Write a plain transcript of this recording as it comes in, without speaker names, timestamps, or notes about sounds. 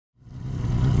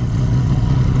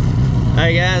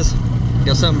Hey guys,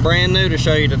 got something brand new to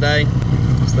show you today.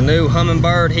 It's the new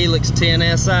Humminbird Helix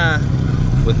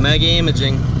 10SI with mega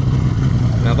imaging.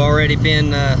 And I've already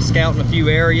been scouting a few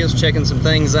areas, checking some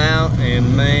things out,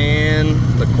 and man,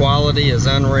 the quality is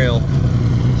unreal.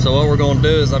 So what we're going to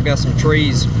do is I've got some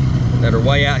trees that are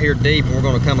way out here deep, and we're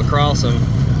going to come across them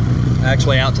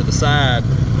actually out to the side,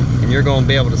 and you're going to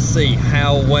be able to see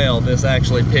how well this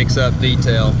actually picks up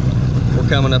detail. We're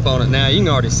coming up on it now. You can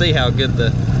already see how good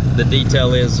the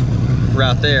detail is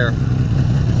right there.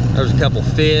 There's a couple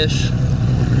fish.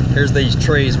 Here's these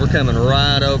trees. We're coming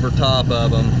right over top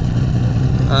of them.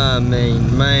 I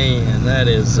mean, man, that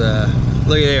is,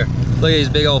 look at here. Look at these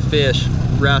big old fish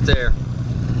right there,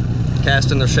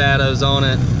 casting their shadows on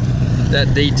it.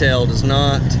 That detail does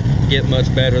not get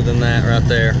much better than that right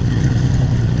there.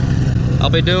 I'll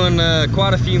be doing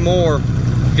quite a few more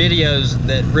videos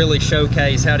that really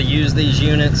showcase how to use these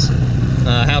units,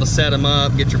 how to set them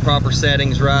up, get your proper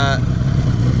settings right,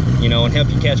 you know, and help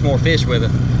you catch more fish with it.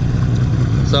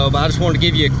 So, but I just wanted to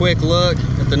give you a quick look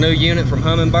at the new unit from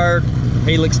Humminbird,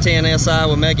 Helix 10SI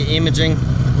with mega imaging.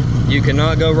 You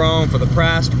cannot go wrong for the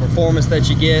price, the performance that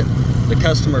you get, the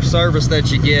customer service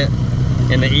that you get,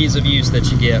 and the ease of use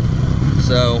that you get.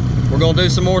 So we're gonna do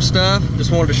some more stuff.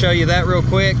 Just wanted to show you that real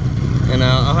quick, and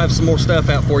I'll have some more stuff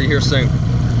out for you here soon.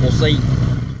 We'll see.